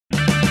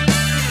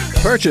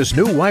Purchase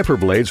new wiper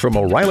blades from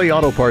O'Reilly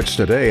Auto Parts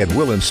today and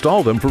we'll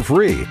install them for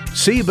free.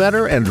 See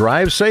better and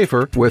drive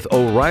safer with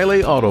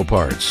O'Reilly Auto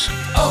Parts.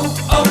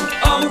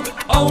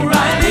 O'Reilly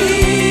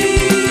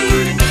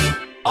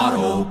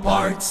Auto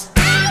Parts.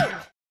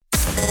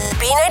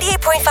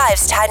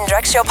 B98.5's Tad and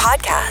Drex Show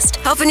podcast,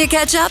 helping you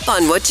catch up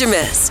on what you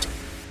missed.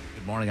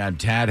 Good morning, I'm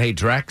Tad. Hey,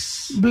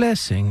 Drex.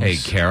 Blessings. Hey,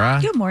 Kara.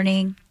 Good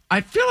morning. I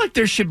feel like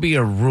there should be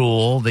a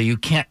rule that you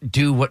can't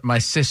do what my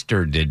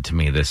sister did to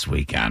me this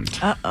weekend.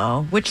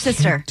 Uh-oh. Which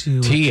sister?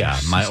 Tia,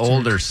 my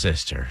older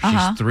sister.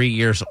 She's 3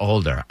 years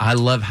older. I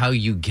love how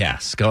you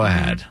guess. Go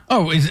ahead.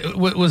 Oh,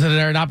 was it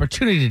an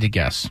opportunity to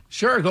guess?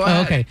 Sure, go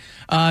ahead.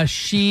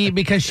 Okay.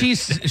 Because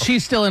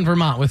she's still in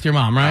Vermont with your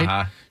mom, right?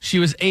 Uh-huh. She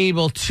was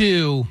able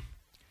to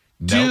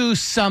do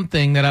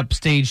something that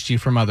upstaged you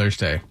for Mother's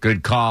Day.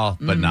 Good call,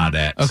 but not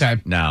it. Okay.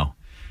 No.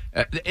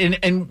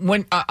 And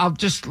when I'll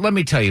just let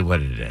me tell you what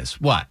it is.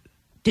 What?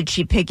 Did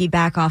she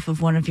piggyback off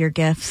of one of your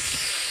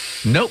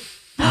gifts? Nope.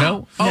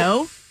 No.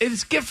 No?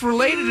 It's gift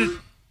related.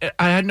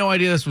 I had no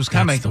idea this was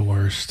coming. That's the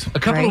worst. A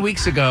couple of Right.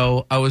 weeks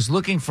ago, I was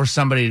looking for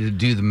somebody to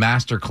do the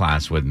master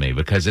class with me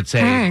because it's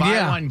a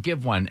buy one,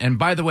 give one. And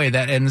by the way,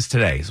 that ends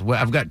today. So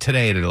I've got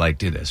today to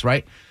do this,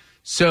 right?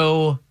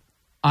 So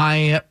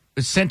I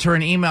sent her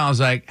an email. I was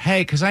like,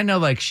 hey, because I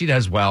know she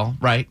does well,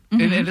 right?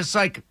 And it's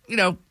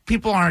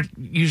people aren't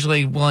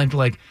usually willing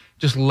to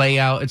just lay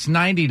out. It's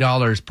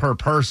 $90 per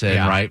person,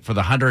 right, for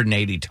the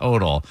 180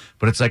 total.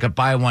 But it's like a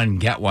buy one,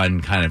 get one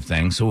kind of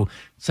thing. So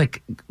it's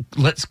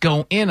let's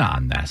go in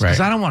on this because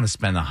I don't want to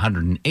spend the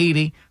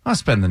 180. I'll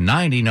spend the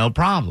 90, no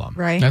problem.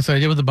 Right. That's what I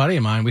did with a buddy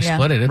of mine. We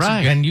split it.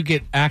 Right. And you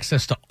get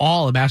access to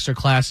all the master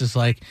classes.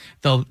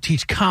 They'll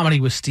teach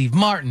comedy with Steve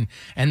Martin,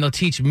 and they'll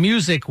teach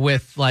music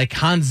with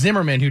Hans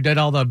Zimmerman, who did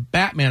all the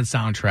Batman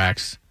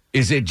soundtracks.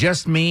 Is it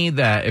just me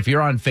that if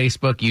you're on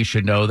Facebook, you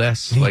should know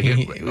this? Or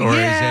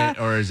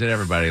is it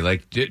everybody?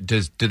 Do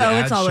the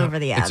ads it's all show? over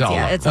the ads. It's all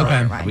over. It's all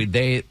over. I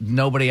mean,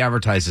 nobody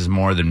advertises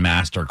more than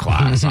master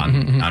class on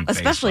Facebook.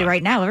 Especially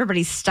right now.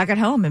 Everybody's stuck at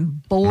home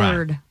and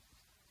bored.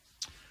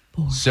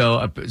 Right.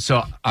 So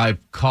I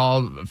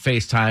called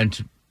FaceTime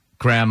to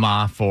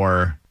Grandma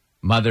for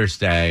Mother's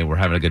Day. We're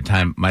having a good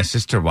time. My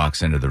sister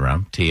walks into the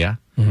room, Tia,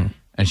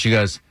 and she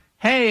goes,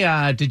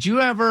 hey, did you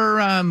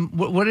ever,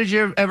 what did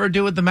you ever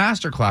do with the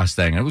masterclass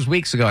thing? It was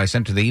weeks ago. I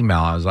sent her the email.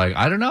 I was like,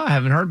 I don't know. I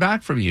haven't heard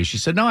back from you. She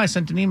said, no, I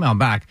sent an email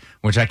back,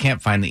 which I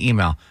can't find the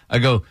email. I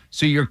go,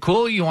 so you're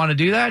cool? You want to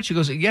do that? She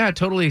goes, yeah,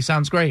 totally.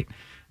 Sounds great.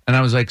 And I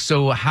was like,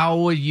 so how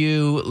would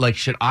you,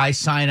 should I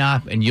sign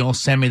up and you'll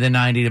send me the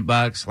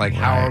 $90?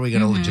 How are we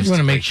going to just... You want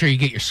to make sure you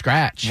get your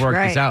scratch. Work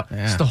this out.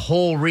 Yeah. It's the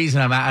whole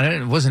reason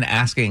I wasn't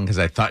asking because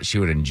I thought she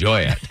would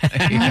enjoy it.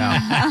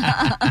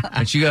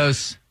 And she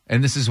goes...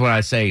 And this is what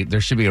I say,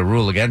 there should be a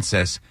rule against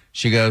this.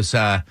 She goes,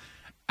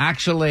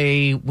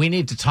 actually, we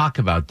need to talk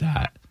about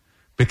that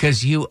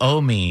because you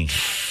owe me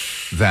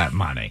that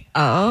money.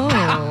 Oh.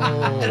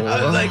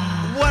 I was like,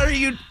 what are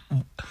you,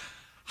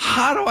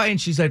 how do I? And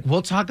she's like,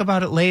 we'll talk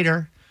about it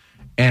later.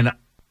 And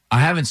I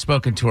haven't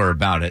spoken to her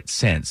about it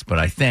since, but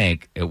I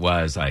think it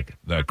was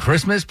the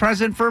Christmas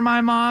present for my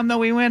mom that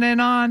we went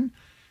in on.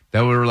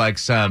 That were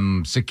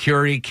some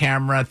security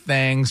camera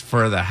things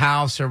for the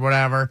house or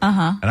whatever.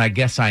 Uh-huh. And I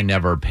guess I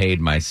never paid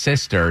my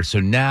sister.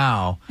 So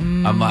now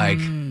I'm like,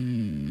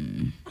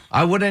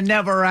 I would have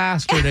never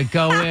asked her to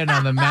go in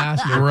on the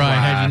master class. Right,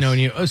 had you known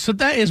you. So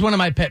that is one of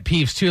my pet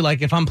peeves, too.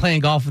 If I'm playing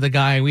golf with a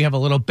guy and we have a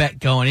little bet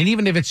going, and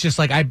even if it's just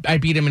I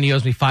beat him and he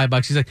owes me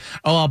 $5, he's like,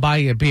 oh, I'll buy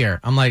you a beer.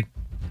 I'm like,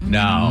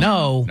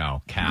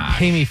 no, cash.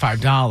 Pay me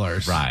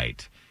 $5.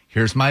 Right.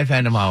 Here's my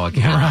Venmo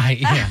account. Right,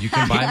 yeah. You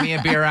can buy me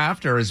a beer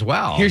after as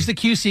well. Here's the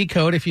QC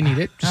code if you need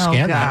it. Just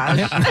scan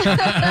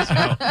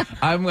that. So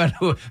I'm going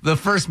to, the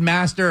first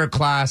master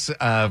class that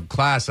I'm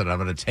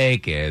going to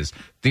take is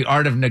the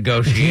art of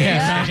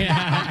negotiation.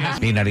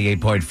 B98.5,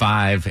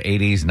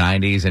 80s,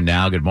 90s, and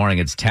now. Good morning.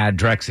 It's Tad,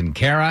 Drex, and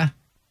Kara.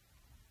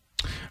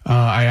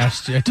 I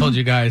told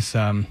you guys,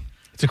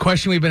 it's a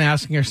question we've been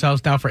asking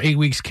ourselves now for 8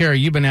 weeks. Kara,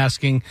 you've been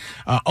asking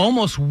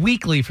almost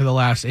weekly for the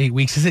last 8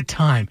 weeks. Is it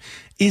time?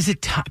 Is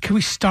it time? Can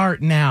we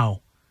start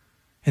now?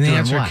 And the Doing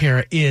answer, what?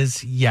 Kara,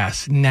 is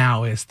yes.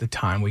 Now is the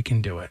time we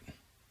can do it.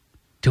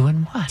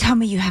 Doing what? Tell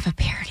me you have a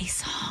parody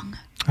song.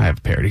 I have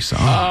a parody song.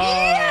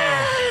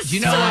 Do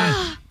you know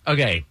what?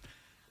 Okay.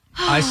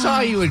 I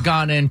saw you had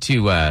gone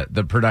into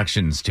the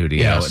production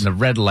studio Yes. and the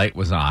red light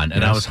was on,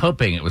 and I was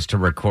hoping it was to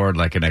record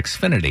an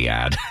Xfinity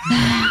ad.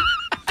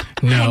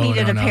 No, I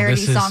needed a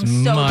parody this song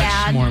is so much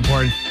bad. more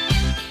important.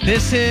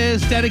 This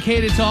is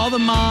dedicated to all the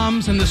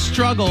moms and the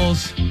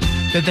struggles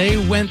that they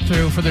went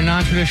through for their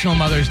non-traditional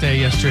Mother's Day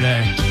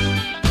yesterday.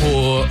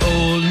 Poor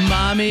old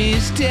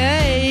mommy's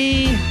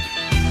day.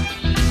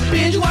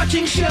 Binge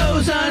watching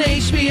shows on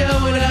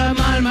HBO and I'm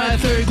on my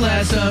third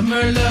glass of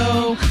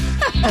Merlot.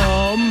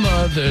 All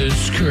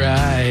mothers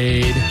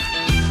cried.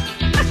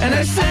 And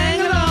I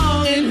sang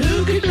along and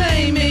who could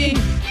blame me?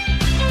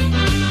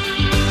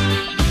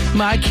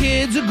 My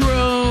kids are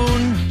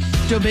grown,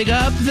 don't pick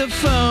up the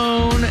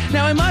phone.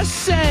 Now I must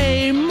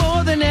say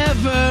more than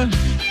ever,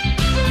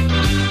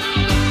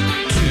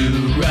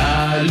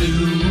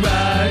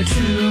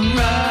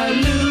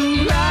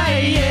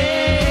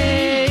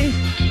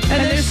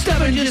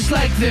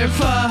 their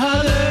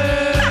fathers.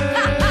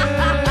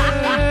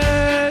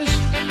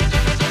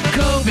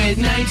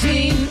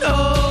 COVID-19,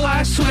 oh,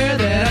 I swear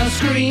that I'll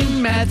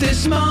scream at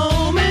this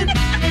moment.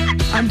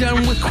 I'm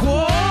done with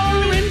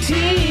quarantine.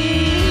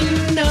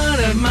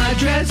 None of my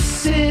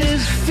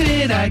dresses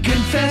fit, I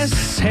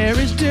confess. Hair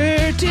is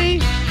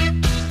dirty.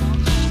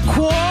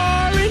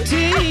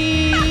 Quarantine.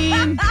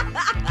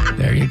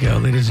 There you go,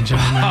 ladies and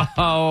gentlemen.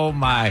 Oh,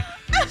 my.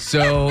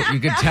 So you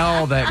could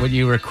tell that when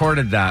you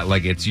recorded that,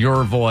 like it's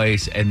your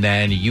voice, and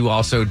then you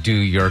also do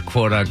your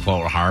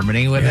quote-unquote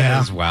harmony with it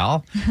as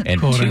well. And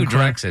Quote, two unquote.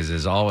 Drexes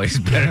is always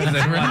better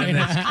than one in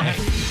this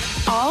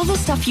case. All the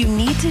stuff you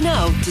need to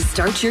know to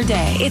start your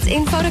day. It's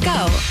Info to Go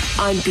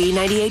on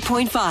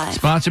B98.5.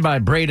 Sponsored by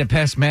Breda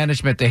Pest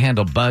Management. They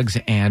handle bugs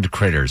and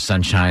critters.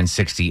 Sunshine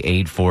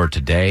 68 for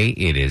today.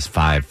 It is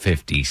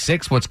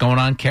 5:56. What's going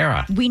on,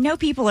 Kara? We know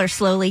people are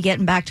slowly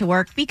getting back to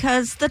work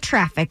because the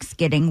traffic's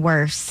getting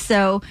worse.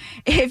 So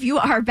if you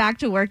are back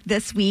to work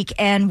this week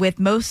and with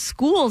most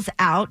schools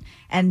out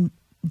and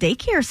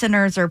daycare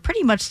centers are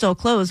pretty much still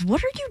closed,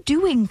 what are you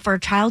doing for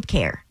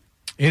childcare?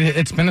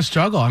 It's been a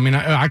struggle. I mean,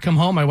 I come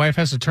home, my wife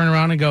has to turn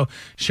around and go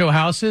show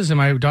houses, and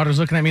my daughter's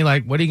looking at me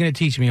like, what are you going to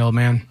teach me, old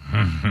man?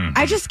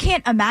 I just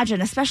can't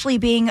imagine, especially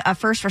being a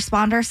first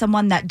responder,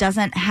 someone that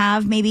doesn't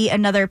have maybe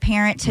another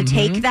parent to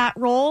take that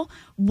role.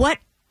 What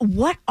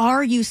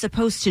are you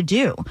supposed to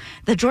do?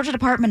 The Georgia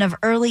Department of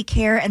Early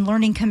Care and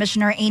Learning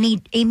Commissioner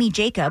Amy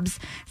Jacobs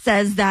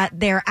says that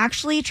they're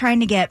actually trying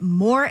to get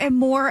more and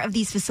more of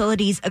these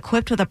facilities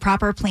equipped with a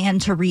proper plan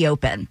to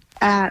reopen.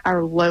 At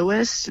our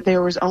lowest,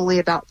 there was only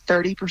about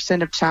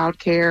 30% of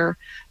childcare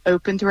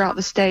open throughout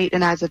the state.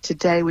 And as of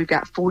today, we've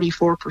got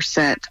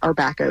 44% are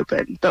back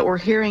open. But we're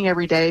hearing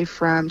every day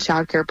from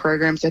childcare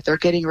programs that they're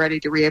getting ready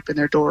to reopen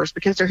their doors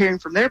because they're hearing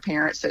from their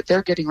parents that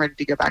they're getting ready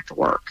to go back to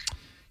work.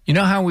 You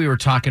know how we were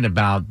talking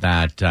about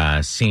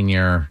that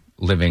senior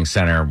living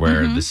center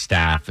where the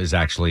staff is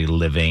actually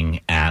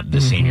living at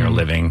the senior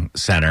living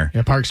center?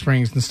 Yeah, Park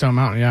Springs and Stone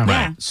Mountain, yeah.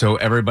 Right. So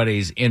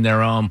everybody's in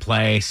their own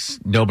place.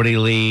 Nobody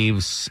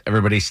leaves.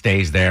 Everybody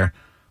stays there.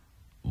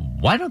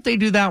 Why don't they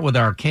do that with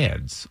our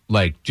kids?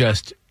 Like,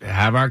 just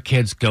have our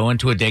kids go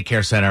into a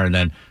daycare center and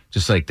then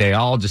just like they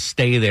all just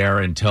stay there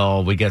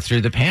until we get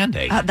through the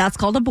pandemic. That's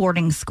called a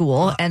boarding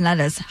school, and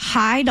that is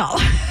high dollar.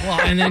 Well,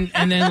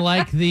 and then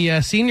like the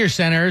senior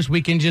centers,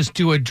 we can just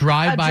do a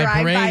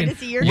drive-by parade to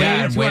see your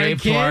and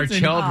wave to our kids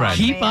and children.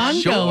 keep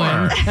on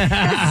going.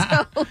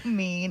 So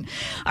mean.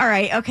 All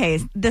right.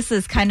 Okay. This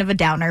is kind of a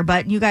downer,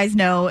 but you guys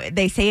know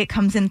they say it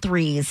comes in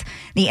threes.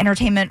 The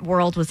entertainment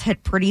world was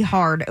hit pretty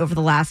hard over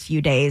the last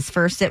few days.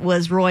 First, it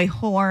was Roy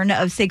Horn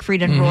of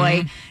Siegfried and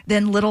Roy,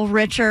 then Little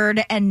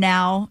Richard, and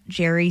now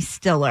Jerry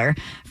Stiller.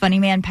 Funny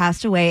Man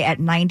passed away at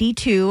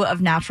 92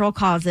 of natural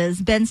causes.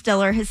 Ben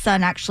Stiller, his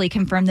son, actually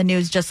confirmed the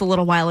news just a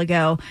little while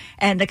ago.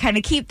 And to kind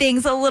of keep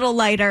things a little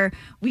lighter,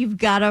 we've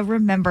got to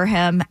remember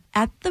him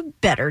at the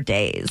better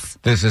days.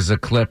 This is a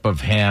clip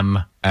of him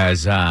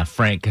as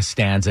Frank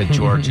Costanza,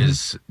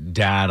 George's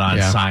dad on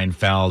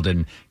Seinfeld,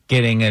 and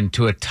getting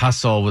into a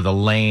tussle with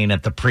Elaine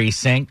at the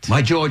precinct.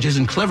 My George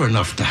isn't clever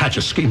enough to hatch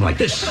a scheme like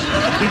this.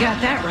 You got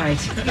that right.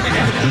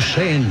 You're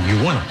saying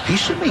you want a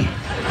piece of me?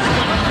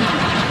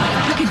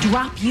 I could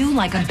drop you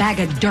like a bag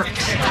of dirt.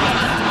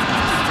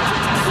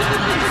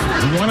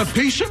 You want a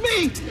piece of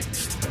me?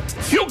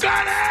 You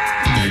got it!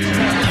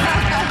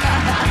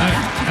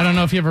 I don't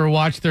know if you ever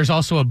watched, there's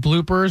also a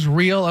bloopers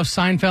reel of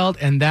Seinfeld,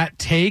 and that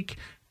take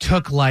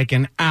took like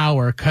an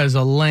hour because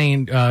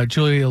Elaine,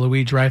 Julia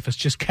Louis-Dreyfus,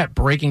 just kept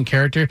breaking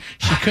character.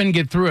 She couldn't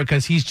get through it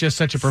because he's just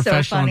such a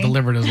professional and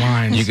delivered his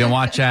lines. You can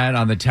watch that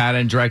on the Tad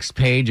and Drex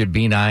page at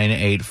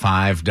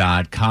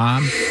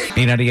B985.com.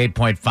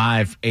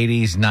 B98.5,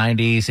 80s,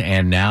 90s,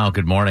 and now.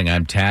 Good morning.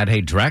 I'm Tad.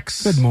 Hey,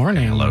 Drex. Good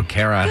morning. Hello,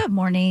 Kara. Good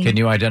morning. Can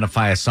you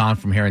identify a song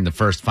from hearing the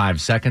first 5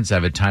 seconds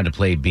of it? Time to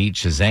play Beat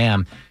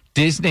Shazam.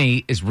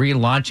 Disney is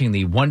relaunching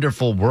the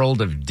Wonderful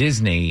World of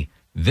Disney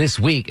this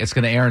week. It's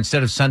going to air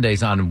instead of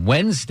Sundays on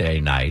Wednesday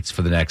nights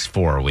for the next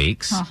 4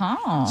 weeks.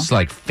 It's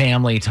like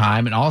family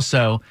time. And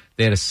also,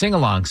 they had a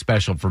sing-along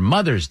special for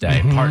Mother's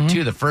Day, part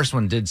 2. The first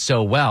one did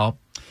so well.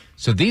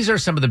 So these are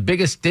some of the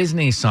biggest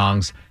Disney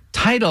songs,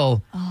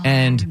 title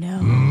and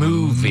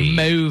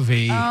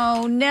movie.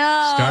 Oh,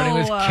 no. Starting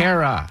with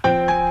Kara.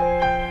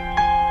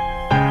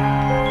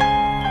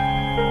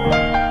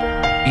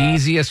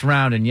 Easiest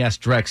round, and yes,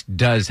 Drex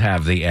does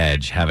have the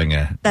edge, having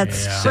a...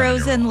 That's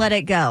Frozen, Let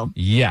It Go.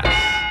 Yes.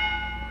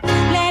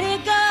 Let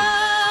it go,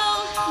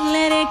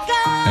 let it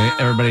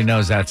go. Everybody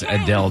knows that's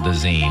Adele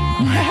Dazeem.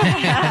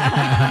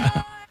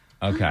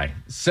 Okay.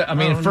 So, I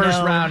mean,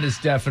 first round is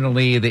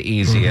definitely the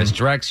easiest.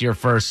 Drex, your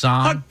first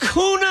song.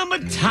 Hakuna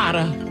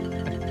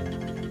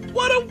Matata.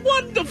 What a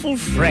wonderful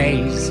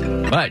phrase.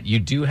 But you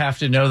do have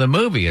to know the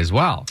movie as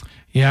well.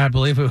 Yeah, I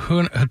believe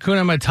Hakuna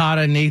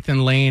Matata,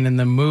 Nathan Lane, in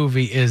the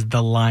movie is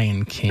The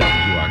Lion King. You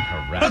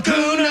are correct.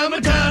 Hakuna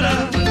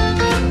Matata.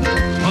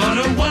 What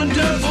a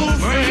wonderful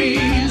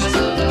phrase.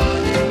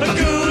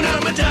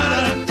 Hakuna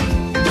Matata.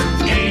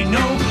 Ain't no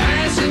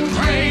passing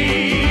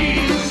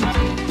craze.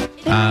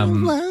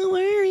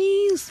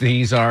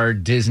 These are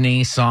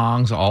Disney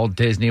songs, all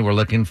Disney. We're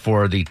looking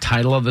for the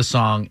title of the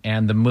song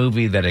and the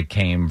movie that it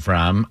came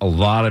from. A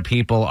lot of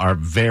people are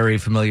very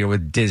familiar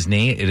with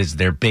Disney. It is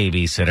their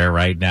babysitter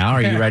right now.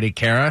 Are you ready,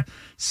 Kara?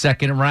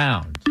 Second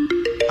round.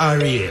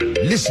 Ariel,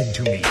 listen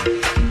to me.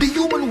 The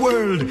human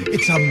world,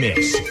 it's a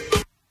mess.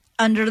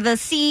 Under the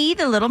Sea,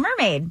 The Little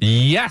Mermaid.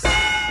 Yes.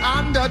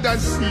 Under the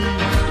sea.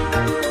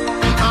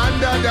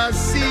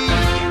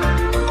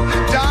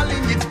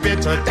 Darling, it's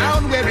better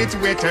down where it's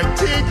wetter.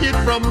 Take it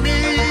from me.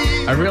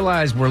 I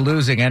realize we're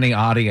losing any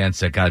audience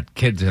that got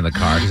kids in the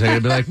car because they're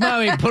going to be like,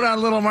 Mommy, put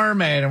on Little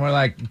Mermaid. And we're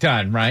like,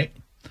 done, right?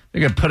 They're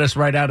going to put us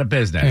right out of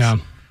business. Yeah.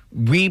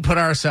 I put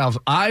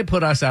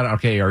us out.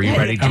 Okay, are you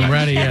ready? I'm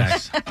ready,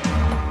 yes.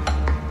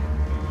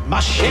 Ma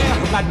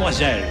chère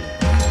mademoiselle,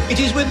 it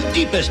is with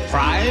deepest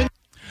pride.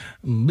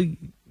 Be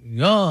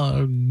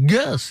our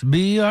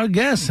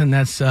guest. And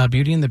that's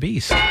Beauty and the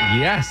Beast.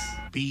 Yes.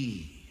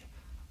 Be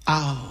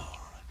our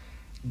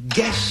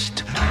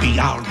guest. Be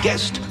our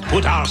guest.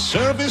 Put our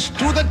service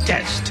to the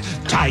test.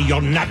 Tie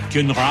your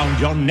napkin round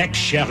your neck,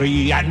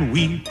 Sherry, and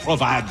we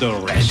provide the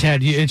And rest.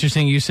 Ted,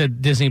 interesting. You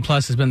said Disney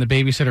Plus has been the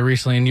babysitter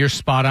recently, and you're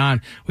spot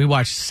on. We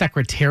watched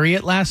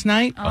Secretariat last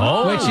night,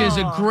 which is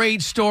a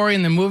great story,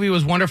 and the movie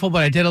was wonderful.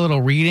 But I did a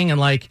little reading,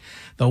 and like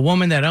the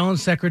woman that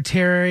owns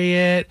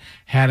Secretariat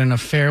had an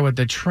affair with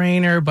the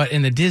trainer. But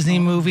in the Disney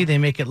movie, they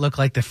make it look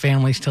like the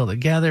family's still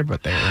together,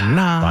 but they're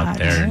not. But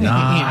they're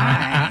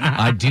not.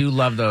 I do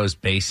love those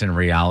based in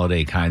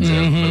reality kinds of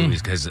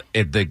movies because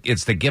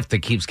it's the gift that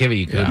keeps giving.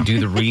 You could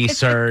do the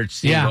research,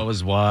 see what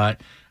was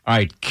what. All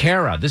right,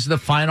 Kara, this is the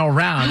final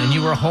round, and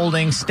you were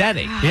holding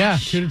steady. Yeah,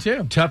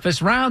 2-2.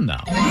 Toughest round,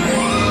 though.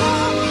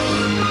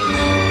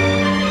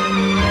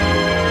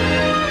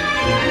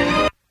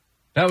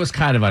 That was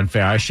kind of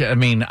unfair.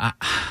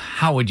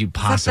 How would you Is that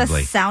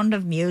possibly? the Sound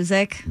of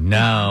Music?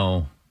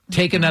 No.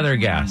 Take another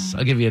guess.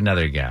 I'll give you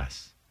another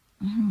guess.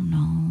 I don't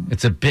know.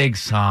 It's a big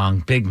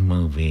song, big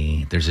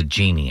movie. There's a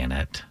genie in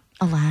it.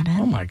 Aladdin.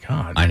 Oh, my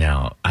God. I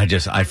know.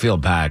 I feel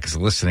bad because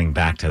listening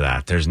back to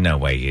that, there's no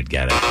way you'd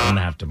get it. I'm going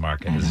to have to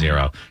mark it a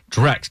 0.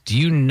 Drex, do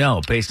you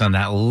know, based on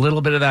that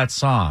little bit of that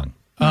song?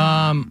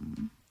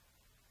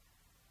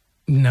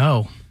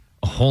 No.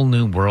 A Whole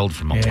New World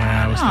from Aladdin.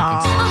 Yeah, I was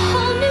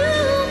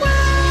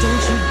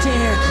Don't you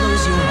dare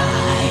close your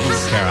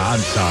eyes. Kara, I'm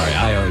sorry.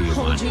 I owe you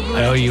one.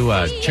 I owe you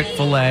a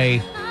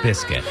Chick-fil-A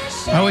biscuit.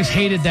 I always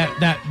hated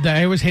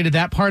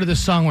that part of the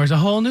song where it's a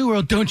whole new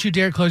world. Don't you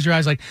dare close your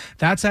eyes. Like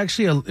that's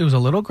actually it was a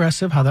little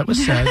aggressive how that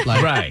was said.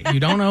 Like, Right.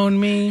 You don't own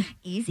me.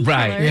 Easy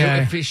Right. killer.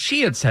 Yeah. If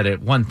she had said it,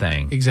 one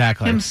thing.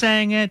 Exactly. Him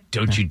saying it,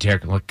 don't you dare.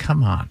 Look,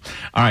 come on.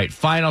 All right,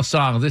 final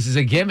song. This is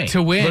a gimme.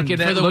 To win, Looking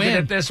for at, the looking win.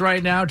 at this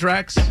right now,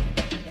 Drex.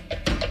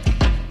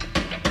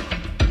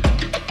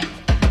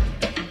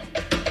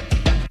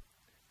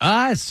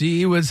 I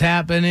see what's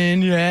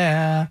happening.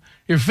 Yeah,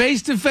 you're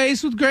face to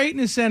face with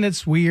greatness, and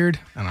it's weird.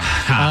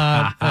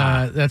 I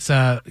don't know. That's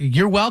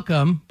 "You're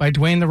Welcome" by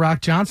Dwayne "The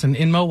Rock" Johnson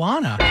in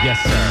Moana.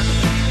 Yes, sir.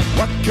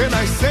 What can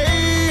I say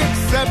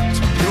except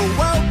you're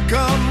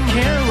welcome?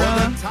 Kara.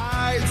 For the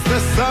tides, the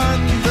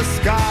sun, the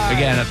sky.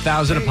 Again,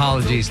 1,000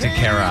 apologies to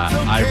Kara.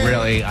 I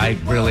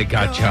really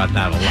got you on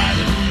that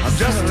Aladdin. I'm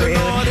just an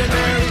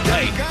ordinary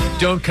Hey,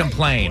 don't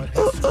complain.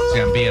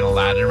 See, I'm being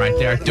Aladdin right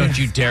there. Don't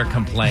you dare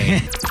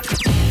complain.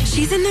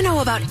 She's in the know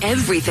about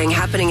everything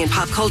happening in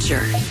pop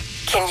culture.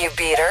 Can you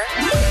beat her?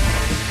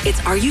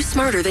 It's Are You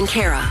Smarter Than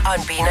Kara on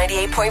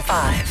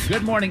B98.5.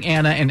 Good morning,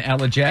 Anna and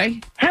Ella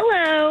J.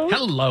 Hello.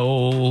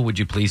 Hello. Would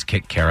you please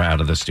kick Kara out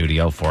of the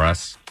studio for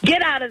us?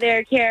 Get out of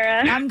there,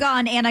 Kara. I'm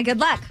gone, Anna. Good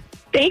luck.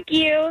 Thank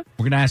you.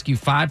 We're going to ask you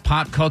 5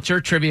 pop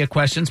culture trivia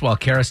questions while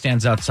Kara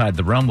stands outside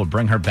the room. We'll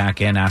bring her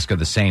back in, ask her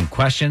the same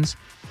questions.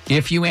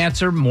 If you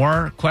answer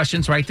more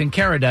questions right than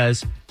Kara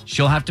does,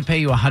 she'll have to pay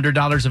you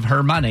 $100 of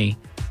her money.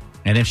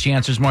 And if she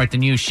answers more right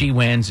than you, she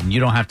wins, and you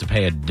don't have to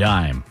pay a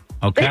dime.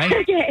 Okay?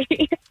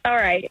 Okay. All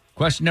right.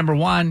 Question number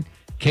 1.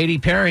 Katy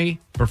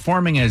Perry,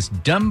 performing as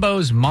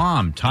Dumbo's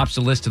mom, tops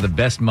the list of the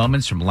best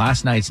moments from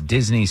last night's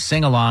Disney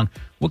sing-along.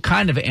 What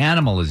kind of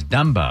animal is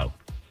Dumbo?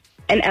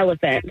 An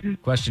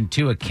elephant. Question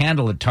 2. A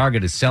candle at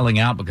Target is selling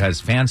out because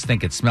fans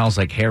think it smells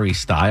like Harry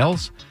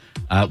Styles.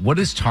 What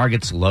is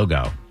Target's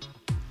logo?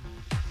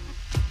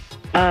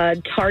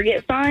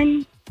 Target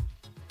sign.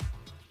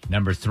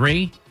 Number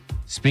 3.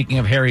 Speaking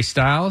of Harry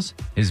Styles,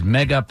 his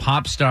mega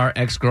pop star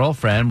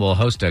ex-girlfriend will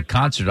host a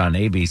concert on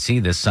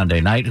ABC this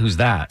Sunday night. Who's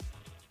that?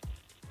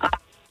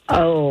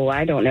 Oh,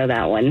 I don't know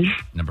that one.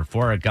 Number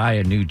 4, a guy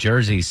in New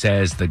Jersey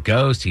says the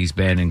ghost he's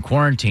been in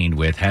quarantine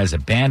with has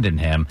abandoned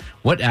him.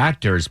 What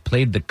actors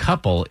played the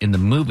couple in the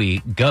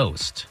movie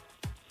Ghost?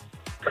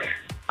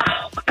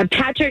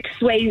 Patrick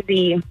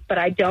Swayze, but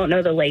I don't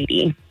know the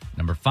lady.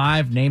 Number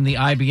 5, name the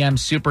IBM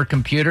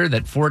supercomputer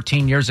that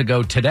 14 years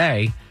ago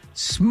today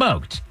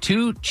smoked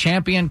 2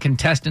 champion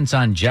contestants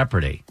on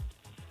Jeopardy.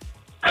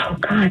 Oh,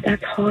 God,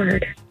 that's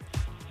hard.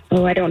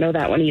 Oh, I don't know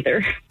that one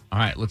either. All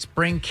right, let's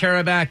bring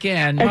Kara back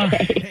in.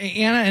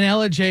 Anna and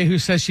Ella J, who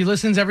says she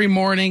listens every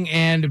morning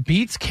and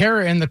beats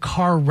Kara in the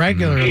car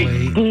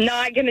regularly.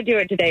 Not going to do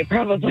it today,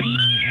 probably.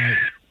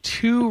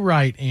 2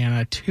 right,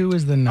 Anna. 2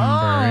 is the number.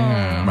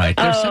 Yeah. Right.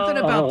 There's something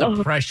about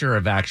the pressure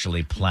of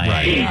actually playing.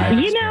 Right.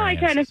 I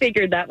kind of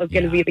figured that was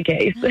going to be the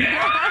case.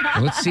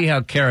 Let's see how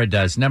Kara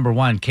does. Number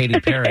 1, Katy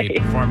Perry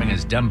performing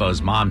as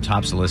Dumbo's mom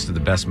tops the list of the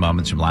best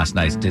moments from last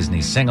night's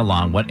Disney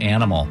sing-along. What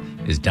animal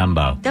is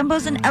Dumbo?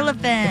 Dumbo's an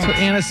elephant. That's what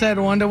Anna said,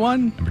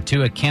 1-1. Number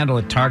 2, a candle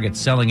at Target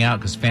selling out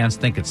because fans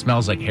think it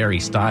smells like Harry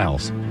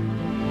Styles.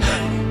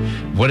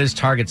 What is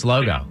Target's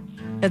logo?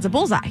 It's a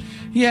bullseye.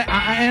 Yeah,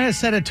 Anna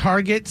said a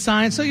Target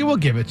sign, so you will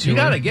give it to her. You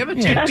got to give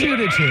it to her.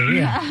 2-2,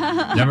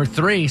 yeah. Number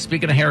 3,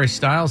 speaking of Harry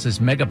Styles, his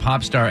mega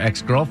pop star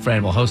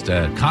ex-girlfriend will host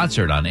a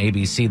concert on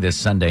ABC this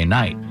Sunday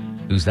night.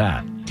 Who's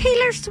that?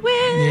 Taylor Swift.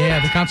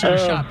 Yeah, the concert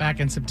was shot back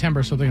in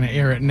September, so they're going to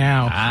air it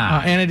now.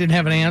 Anna didn't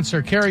have an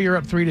answer. Kara, you're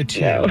up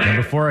 3-2.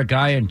 Number 4, a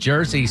guy in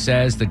Jersey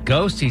says the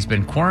ghost he's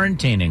been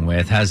quarantining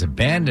with has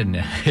abandoned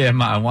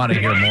him. I want to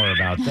hear more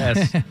about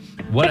this.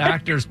 What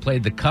actors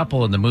played the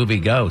couple in the movie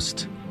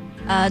Ghost?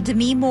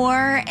 Demi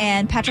Moore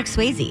and Patrick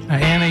Swayze.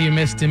 Anna, you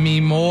missed Demi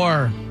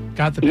Moore.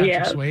 Got the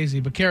Patrick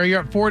Swayze. But Kara,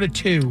 you're up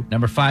 4-2.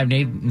 Number 5,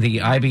 name the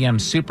IBM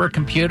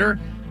supercomputer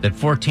that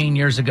 14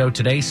 years ago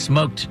today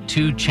smoked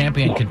 2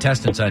 champion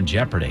contestants on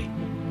Jeopardy.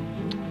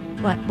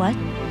 What?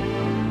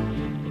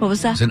 What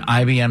was that? It's an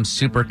IBM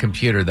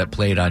supercomputer that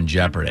played on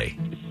Jeopardy.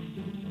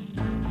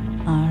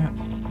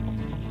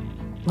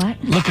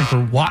 What? Looking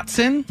for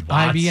Watson?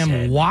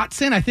 IBM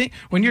Watson. I think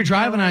when you're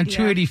driving on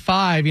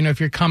 285, if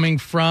you're coming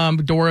from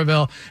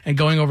Doraville and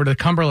going over to the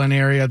Cumberland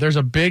area, there's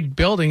a big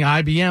building,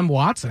 IBM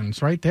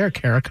Watson's right there,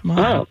 Kara. Come on.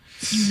 Oh.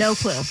 No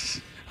clue.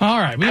 All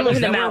right. I live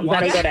in the mountains.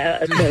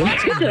 I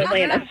don't go to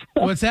Atlanta.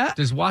 What's that?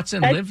 Does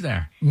Watson live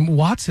there?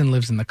 Watson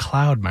lives in the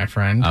cloud, my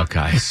friend.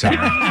 Okay, sorry.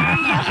 All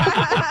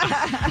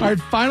right,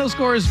 final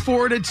score is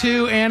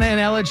 4-2. Anna and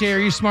Ella J, are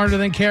you smarter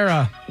than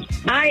Kara?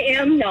 I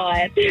am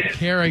not.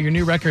 Kara, your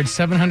new record,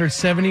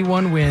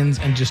 771 wins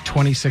and just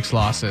 26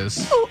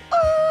 losses. Ooh,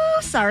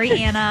 sorry,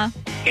 Anna.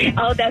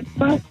 Oh, that's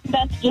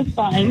just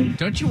fine.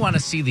 Don't you want to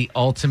see the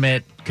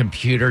ultimate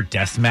computer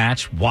death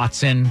match?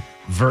 Watson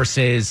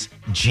versus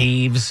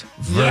Jeeves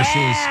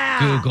versus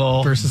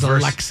Google versus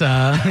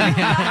Alexa.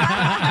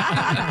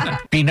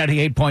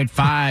 B98.5,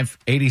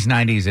 80s,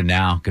 90s, and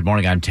now. Good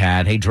morning, I'm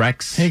Tad. Hey,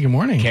 Drex. Hey, good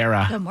morning.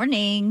 Kara. Good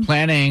morning.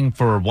 Planning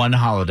for one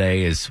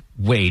holiday is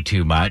way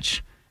too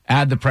much.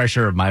 Add the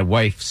pressure of my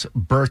wife's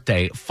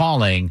birthday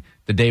falling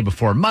the day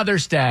before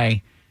Mother's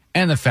Day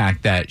and the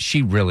fact that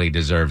she really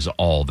deserves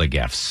all the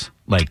gifts.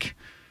 Like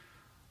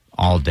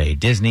all-day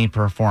Disney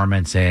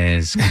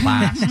performances,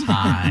 class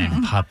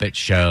time, puppet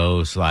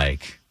shows,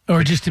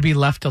 or just to be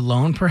left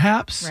alone,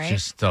 perhaps. Right.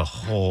 Just the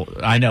whole.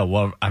 I know.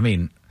 Well, I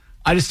mean,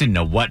 I just didn't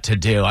know what to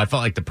do. I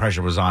felt like the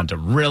pressure was on to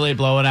really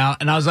blow it out,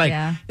 and I was like,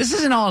 "This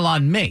isn't all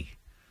on me."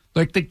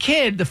 Like the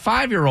kid, the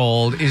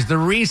 5-year-old, is the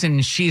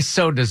reason she's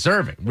so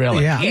deserving.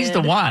 Really, he's the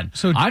one.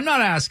 So I'm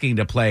not asking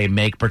to play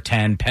make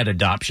pretend pet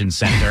adoption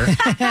center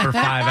for 5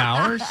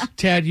 hours.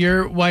 Tad,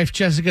 your wife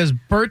Jessica's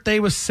birthday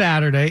was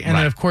Saturday, and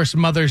then of course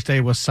Mother's Day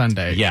was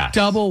Sunday. Yeah,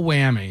 double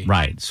whammy.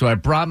 Right. So I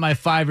brought my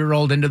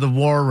 5-year-old into the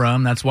war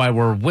room. That's why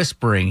we're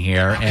whispering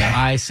here. Okay. And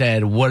I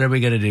said, "What are we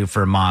going to do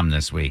for Mom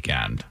this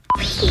weekend?"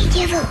 We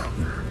give her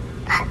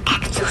an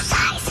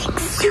exercising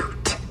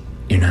suit.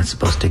 You're not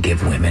supposed to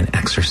give women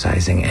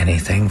exercising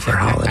anything for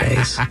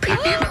holidays.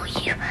 Remember,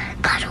 you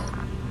got an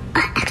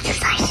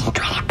exercising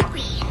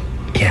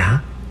trampoline. Yeah?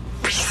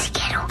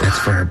 Reschedule. That's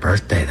for her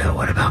birthday, though.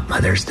 What about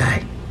Mother's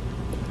Day?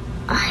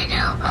 I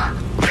know.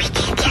 We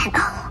can get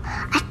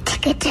a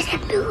ticket to the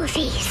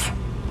movies.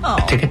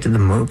 A ticket to the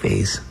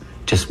movies?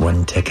 Just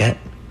one ticket?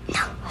 No,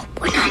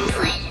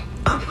 100.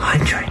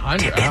 100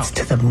 tickets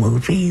to the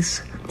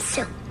movies?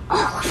 So all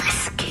of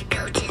us can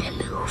go to the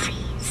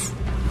movies.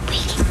 We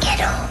can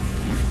get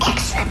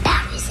extra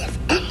batteries if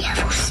any of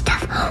our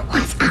stuff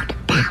wants out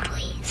of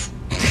batteries.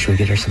 Should we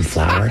get her some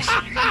flowers?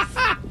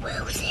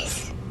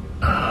 Roses.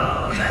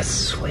 Oh, that's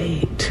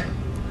sweet.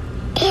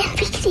 And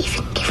we could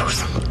even give her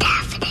some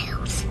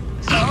daffodils.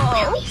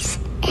 And lilies.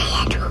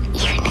 And we're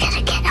even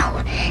gonna get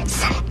her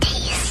some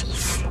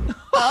daisies.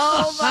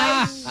 Oh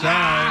my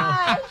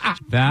God.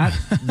 That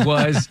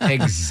was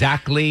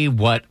exactly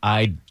what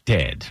I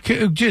did.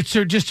 Just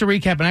to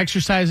recap, an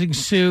exercising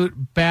suit,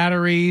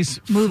 batteries,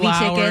 movie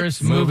flowers,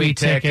 tickets. movie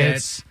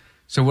tickets.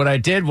 So what I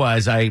did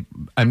was I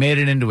made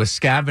it into a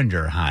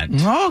scavenger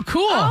hunt. Oh,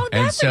 cool. Oh,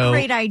 that's a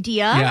great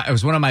idea. Yeah, it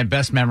was one of my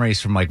best memories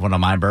from one of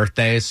my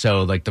birthdays.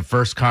 So the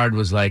first card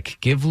was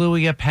give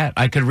Louie a pet.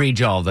 I could read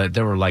y'all that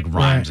there were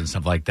rhymes and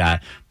stuff like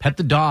that. Pet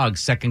the dog.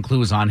 Second clue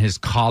was on his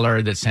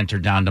collar that sent her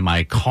down to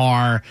my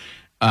car.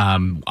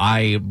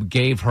 I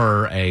gave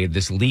her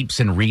this leaps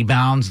and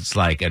rebounds. It's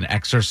an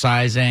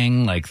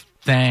exercising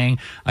thing.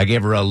 I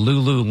gave her a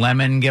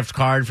Lululemon gift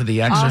card for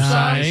the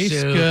exercise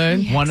suit.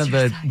 Good. One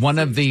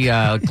of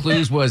the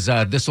clues was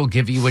this will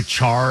give you a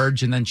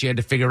charge, and then she had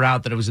to figure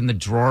out that it was in the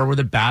drawer where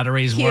the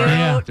batteries were.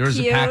 Yeah. There was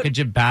a package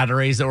of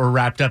batteries that were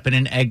wrapped up in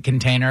an egg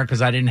container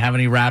because I didn't have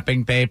any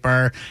wrapping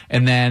paper.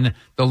 And then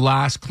the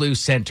last clue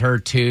sent her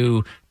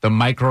to the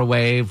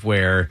microwave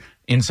where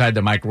inside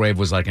the microwave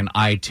was like an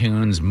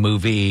iTunes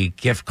movie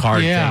gift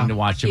card thing to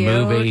watch a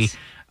movie.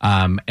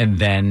 And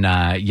then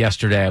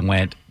yesterday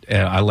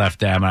I left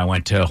them and I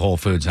went to Whole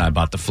Foods and I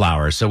bought the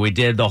flowers. So we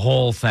did the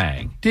whole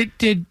thing. Did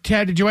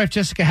your wife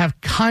Jessica have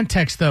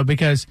context though?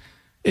 Because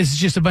it's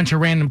just a bunch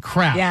of random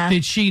crap. Yeah.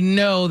 Did she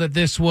know that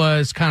this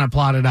was kind of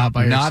plotted out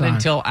by your son? Not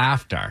until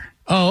after.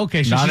 Oh,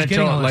 okay. So Not she's getting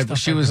until all this like stuff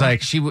she was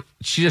like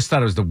she just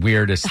thought it was the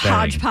weirdest thing.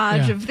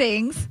 Hodgepodge of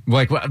things.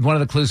 Like one of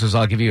the clues was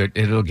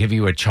it'll give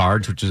you a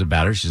charge, which is a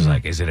battery. She's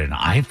like, is it an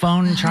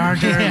iPhone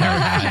charger?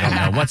 I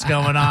don't know what's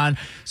going on.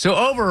 So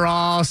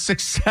overall,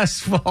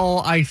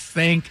 successful, I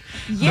think.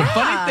 Yeah. The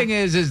funny thing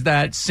is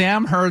that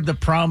Sam heard the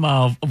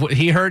promo.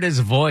 He heard his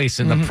voice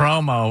in the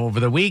promo over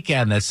the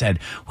weekend that said,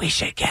 we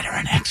should get her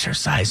an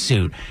exercise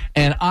suit.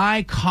 And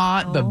I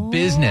caught the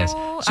business.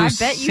 So I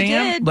bet you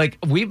did. Like,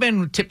 we've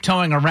been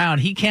tiptoeing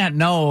around. He can't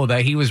know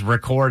that he was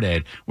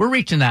recorded. We're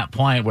reaching that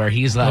point where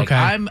he's like,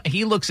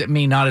 he looks at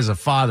me not as a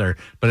father,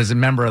 but as a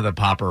member of the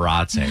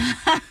paparazzi.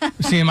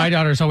 See, my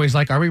daughter's always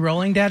like, are we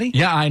rolling, Daddy?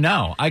 Yeah, I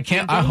know.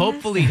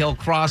 Hopefully he'll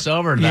cross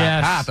over to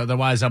that path.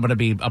 Otherwise, I'm going to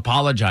be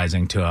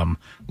apologizing to him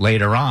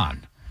later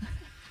on.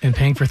 And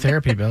paying for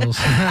therapy bills.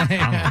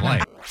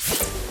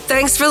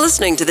 Thanks for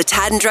listening to the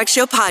Tad and Drex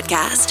Show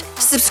podcast.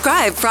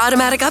 Subscribe for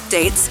automatic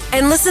updates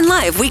and listen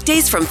live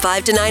weekdays from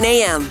 5 to 9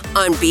 a.m.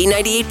 on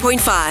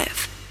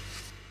B98.5.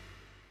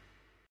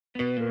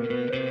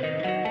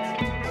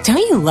 Don't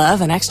you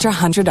love an extra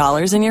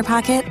 $100 in your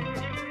pocket?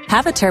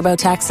 Have a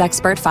TurboTax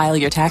expert file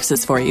your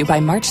taxes for you by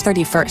March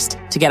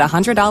 31st to get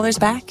 $100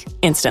 back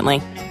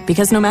instantly.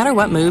 Because no matter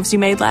what moves you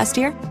made last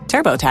year,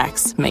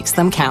 TurboTax makes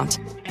them count.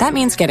 That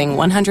means getting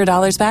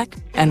 $100 back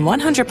and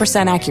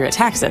 100% accurate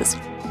taxes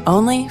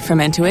only from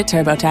Intuit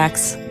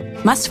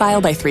TurboTax. Must file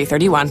by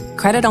 3/31.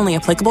 Credit only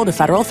applicable to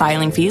federal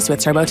filing fees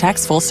with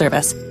TurboTax full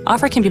service.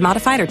 Offer can be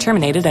modified or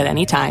terminated at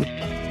any time.